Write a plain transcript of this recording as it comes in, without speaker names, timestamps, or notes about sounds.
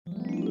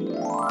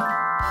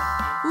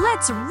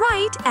Let's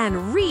write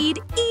and read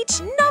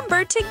each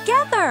number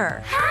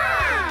together.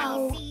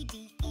 How?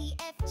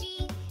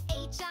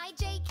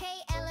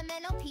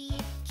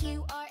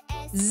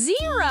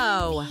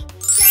 0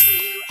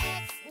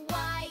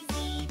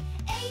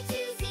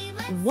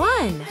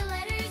 1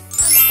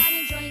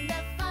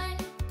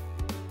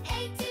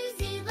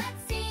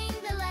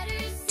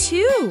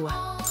 2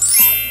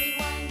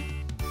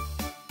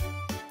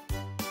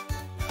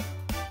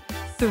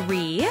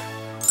 3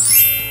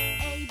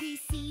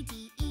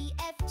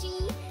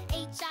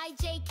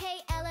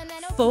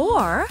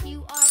 4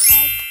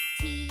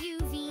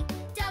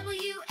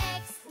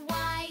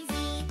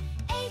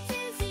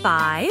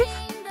 5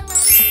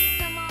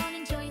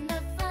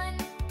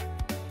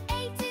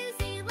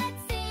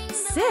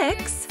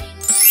 6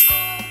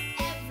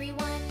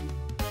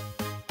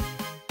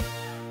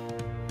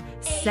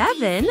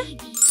 7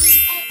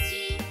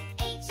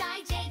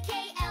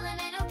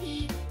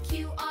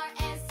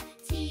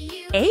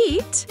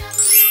 8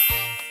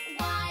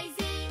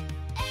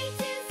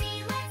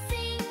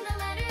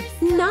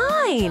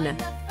 9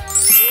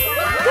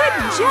 Good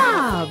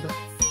job!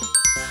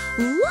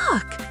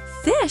 Look!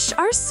 Fish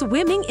are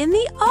swimming in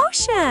the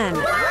ocean!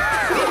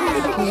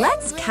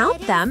 Let's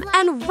count them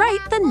and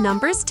write the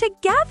numbers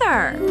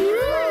together.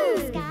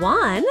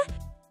 1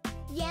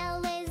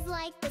 Yellow is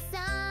like the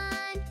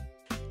sun.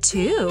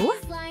 2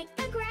 It's like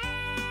the grass.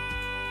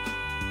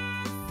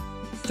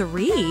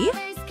 3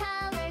 Colors,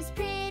 colors,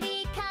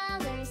 pretty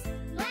colors.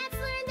 Let's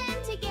learn them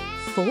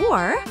together.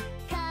 4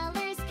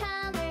 Colors,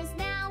 colors,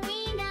 now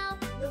we know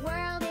the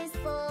world is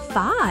full of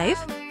 5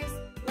 colors.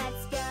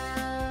 Let's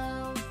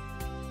go.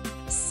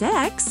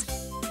 6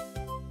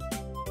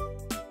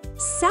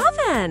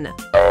 7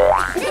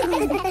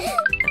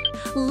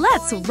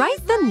 Let's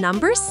write the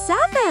number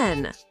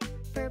 7.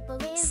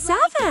 Purple is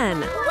 7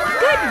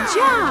 Good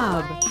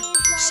job!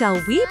 Shall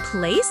we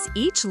place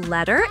each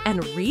letter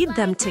and read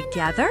them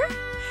together?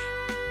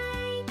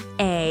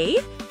 A,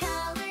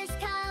 colors,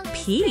 colors,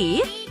 P,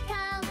 pretty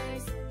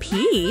colors. P,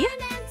 Learn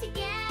them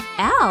together.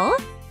 L,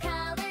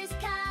 Colors,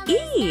 colors,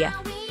 E,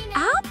 now we know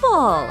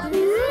apple.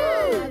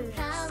 the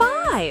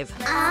 5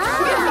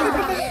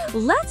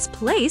 Let's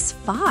place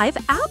 5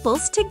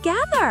 apples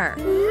together.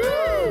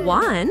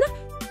 1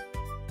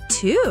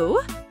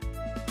 2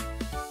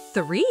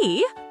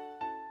 3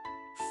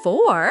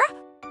 4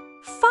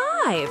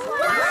 5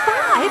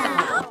 5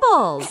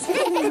 apples.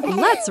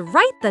 Let's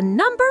write the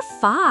number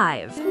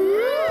 5.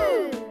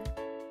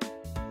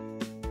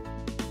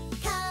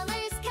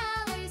 Colors,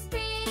 colors,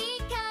 pretty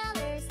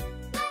colors.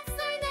 Let's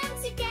learn them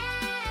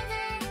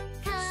together.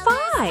 Colors,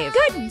 5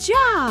 Good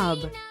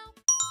job!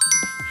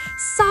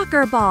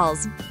 Soccer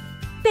balls,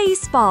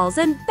 baseballs,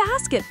 and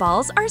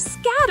basketballs are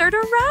scattered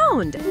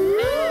around.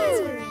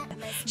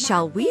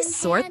 Shall we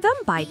sort them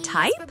by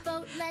type?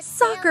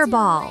 Soccer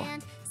ball,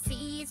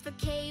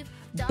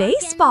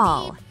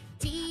 baseball,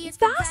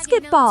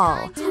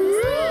 basketball.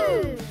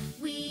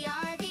 We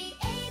are the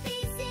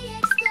ABC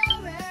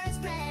Explorers,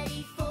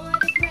 ready for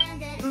the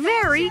grand adventure.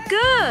 Very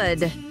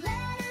good!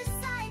 Letters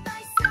side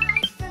by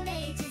side from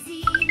A to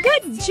Z.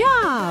 Good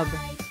job!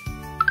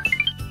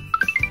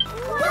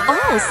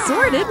 All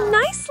sorted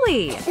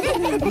nicely.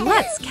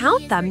 Let's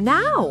count them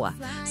now.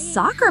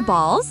 Soccer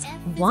balls,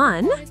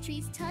 1,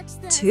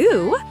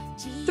 2,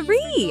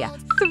 3.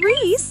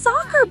 3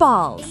 soccer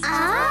balls.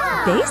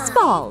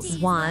 Baseballs,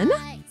 1,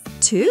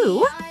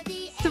 2,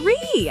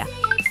 3.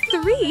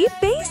 3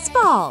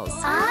 baseballs.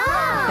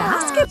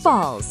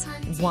 Basketballs,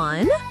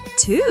 1,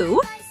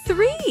 2,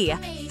 3.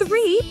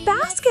 3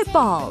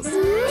 basketballs.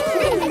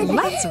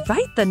 Let's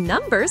write the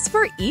numbers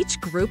for each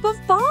group of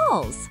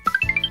balls.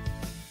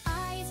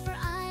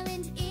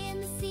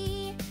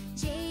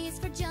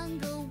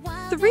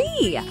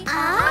 3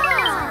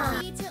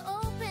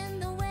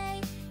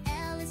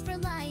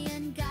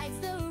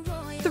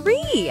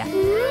 3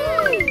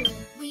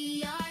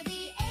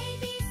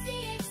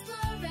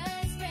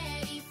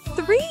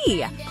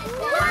 3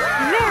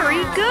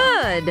 Very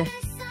good!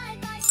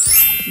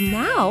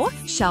 Now,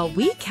 shall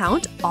we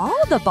count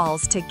all the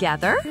balls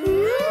together?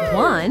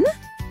 1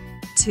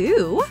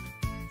 2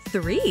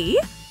 3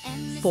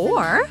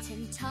 4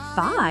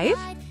 5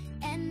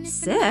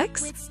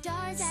 6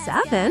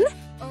 7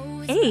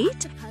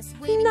 8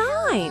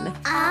 9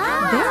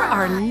 There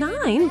are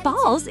 9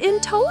 balls in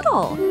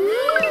total.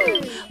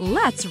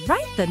 Let's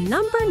write the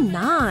number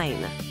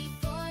 9.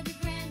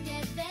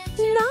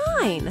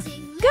 9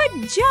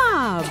 Good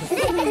job!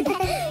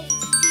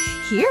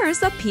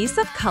 Here's a piece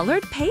of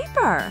colored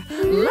paper.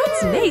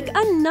 Let's make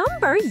a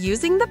number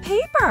using the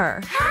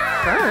paper.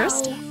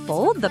 First,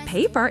 fold the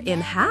paper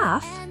in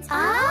half.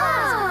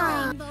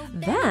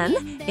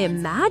 Then,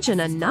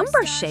 imagine a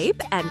number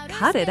shape and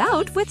cut it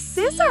out with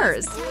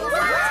scissors.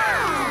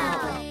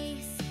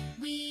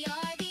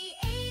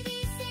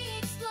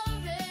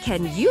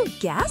 Can you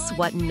guess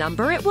what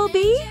number it will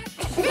be?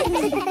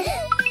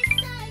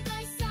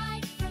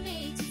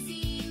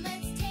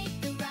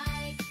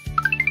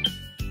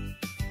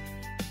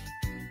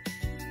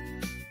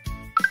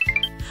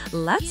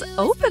 Let's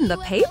open the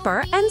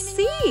paper and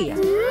see.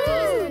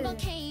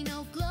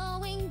 Volcano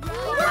glowing bright.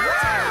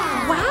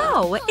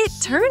 Wow, it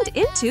turned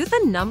into the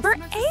number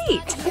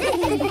 8.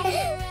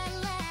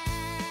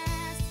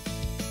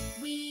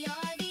 We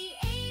are the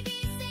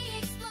ABC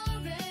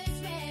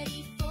Explorers,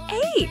 ready for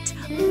 8.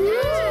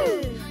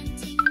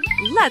 hunting.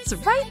 Let's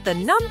write the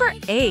number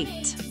 8.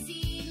 Let's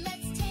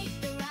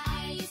take the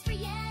ride. For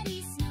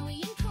Yeti,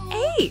 snowy and cold.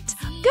 8.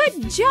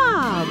 Good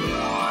job!